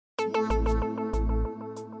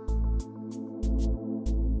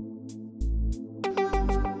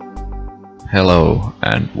Hello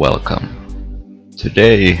and welcome.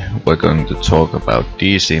 Today we're going to talk about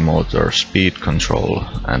DC motor speed control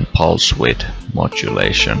and pulse width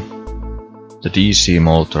modulation. The DC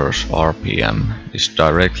motor's RPM is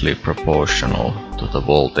directly proportional to the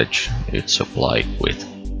voltage it's supplied with.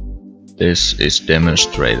 This is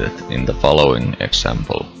demonstrated in the following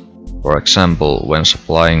example. For example, when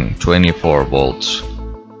supplying 24 volts,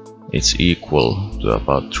 it's equal to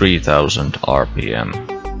about 3000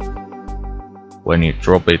 RPM. When you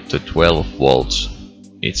drop it to 12 volts,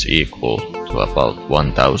 it's equal to about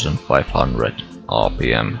 1500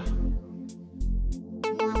 RPM.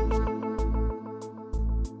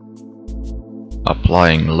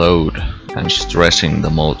 Applying load and stressing the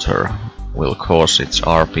motor will cause its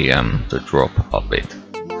RPM to drop a bit.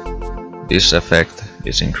 This effect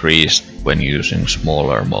is increased when using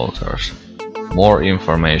smaller motors. More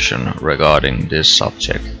information regarding this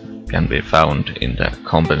subject can be found in the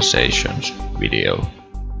compensations video.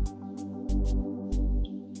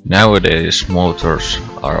 Nowadays motors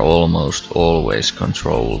are almost always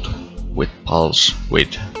controlled with pulse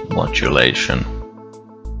width modulation.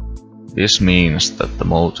 This means that the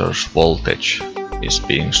motor's voltage is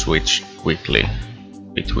being switched quickly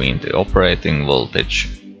between the operating voltage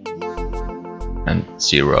and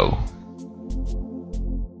zero.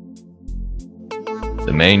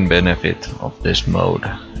 The main benefit of this mode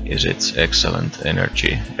is its excellent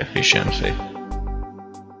energy efficiency.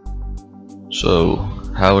 So,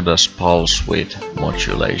 how does pulse width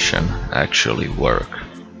modulation actually work?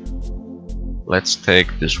 Let's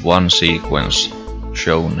take this one sequence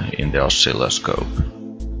shown in the oscilloscope.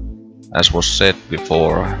 As was said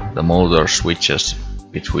before, the motor switches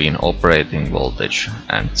between operating voltage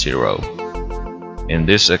and zero. In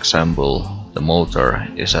this example, the motor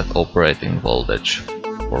is at operating voltage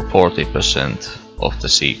for 40% of the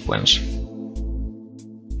sequence.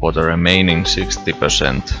 For the remaining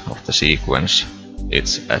 60% of the sequence,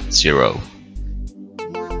 it's at zero.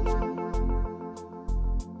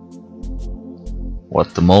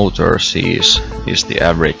 What the motor sees is the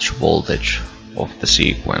average voltage of the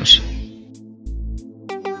sequence.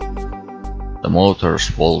 The motor's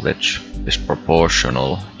voltage is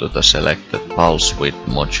proportional to the selected pulse width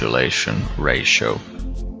modulation ratio.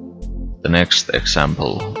 The next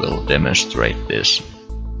example will demonstrate this.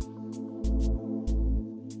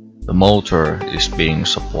 The motor is being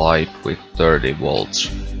supplied with 30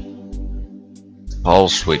 volts.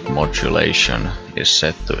 Pulse width modulation is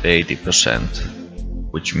set to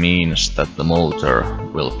 80%, which means that the motor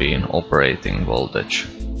will be in operating voltage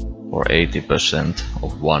for 80%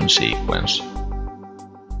 of one sequence.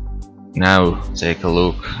 Now take a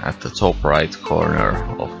look at the top right corner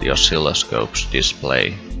of the oscilloscope's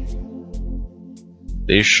display.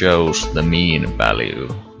 This shows the mean value,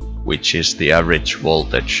 which is the average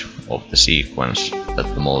voltage of the sequence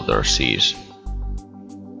that the motor sees.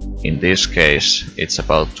 In this case, it's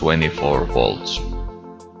about 24 volts.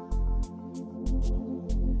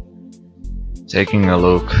 Taking a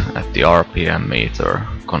look at the RPM meter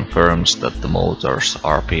confirms that the motor's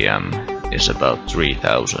RPM is about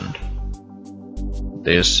 3000.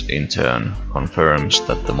 This in turn confirms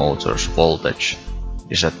that the motor's voltage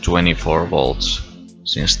is at 24 volts,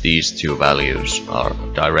 since these two values are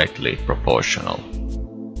directly proportional.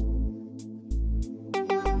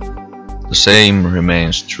 The same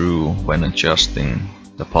remains true when adjusting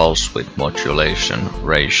the pulse width modulation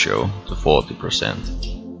ratio to 40%.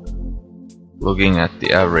 Looking at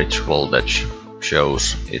the average voltage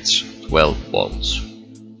shows it's 12 volts.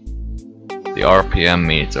 The RPM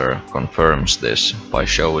meter confirms this by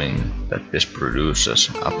showing that this produces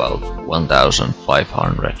about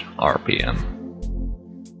 1500 RPM.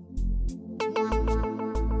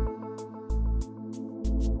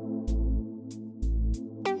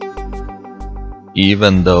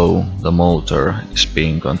 Even though the motor is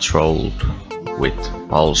being controlled with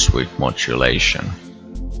pulse width modulation,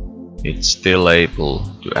 it's still able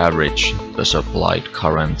to average the supplied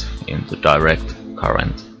current into direct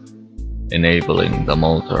current, enabling the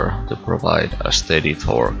motor to provide a steady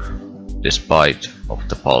torque despite of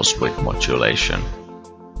the pulse width modulation.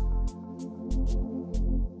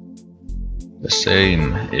 The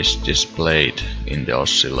same is displayed in the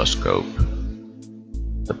oscilloscope.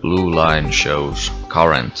 The blue line shows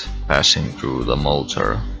current passing through the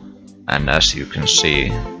motor, and as you can see,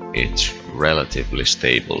 it's relatively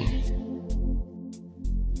stable.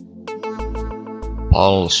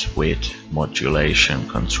 Pulse width modulation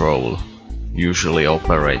control usually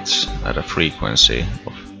operates at a frequency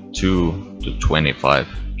of 2 to 25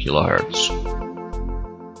 kHz.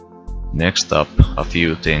 Next up, a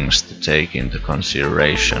few things to take into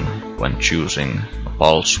consideration when choosing a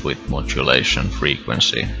pulse width modulation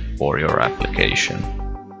frequency for your application.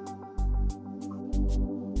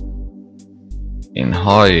 In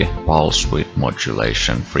high pulse width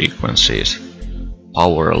modulation frequencies,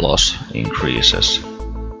 power loss increases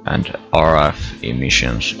and RF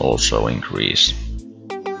emissions also increase.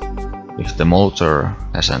 If the motor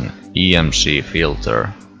has an EMC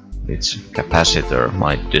filter, its capacitor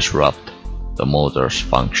might disrupt the motor's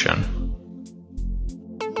function.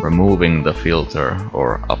 Removing the filter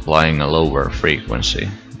or applying a lower frequency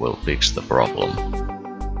will fix the problem.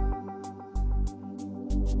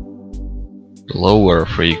 The lower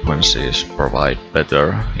frequencies provide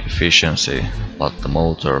better efficiency, but the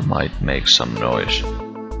motor might make some noise.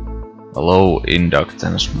 A low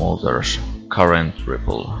inductance motor's current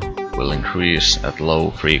ripple will increase at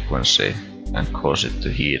low frequency and cause it to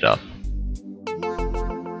heat up.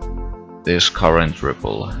 This current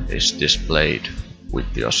ripple is displayed with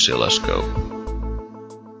the oscilloscope.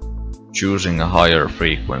 Choosing a higher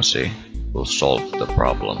frequency will solve the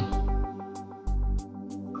problem.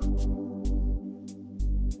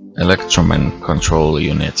 Electromen control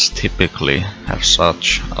units typically have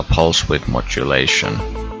such a pulse width modulation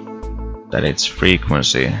that its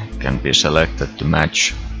frequency can be selected to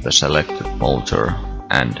match the selected motor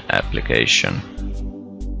and application.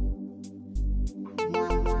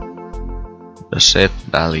 The set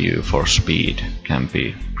value for speed can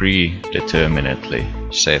be predeterminedly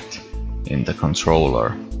set in the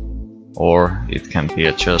controller, or it can be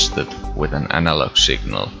adjusted with an analog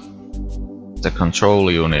signal. The control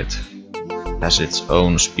unit has its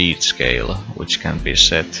own speed scale, which can be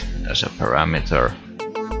set as a parameter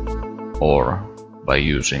or by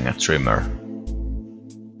using a trimmer.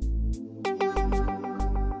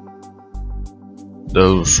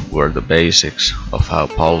 Those were the basics of how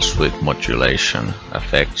pulse width modulation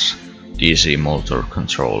affects DC motor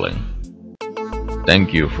controlling.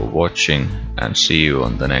 Thank you for watching and see you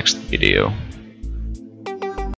on the next video.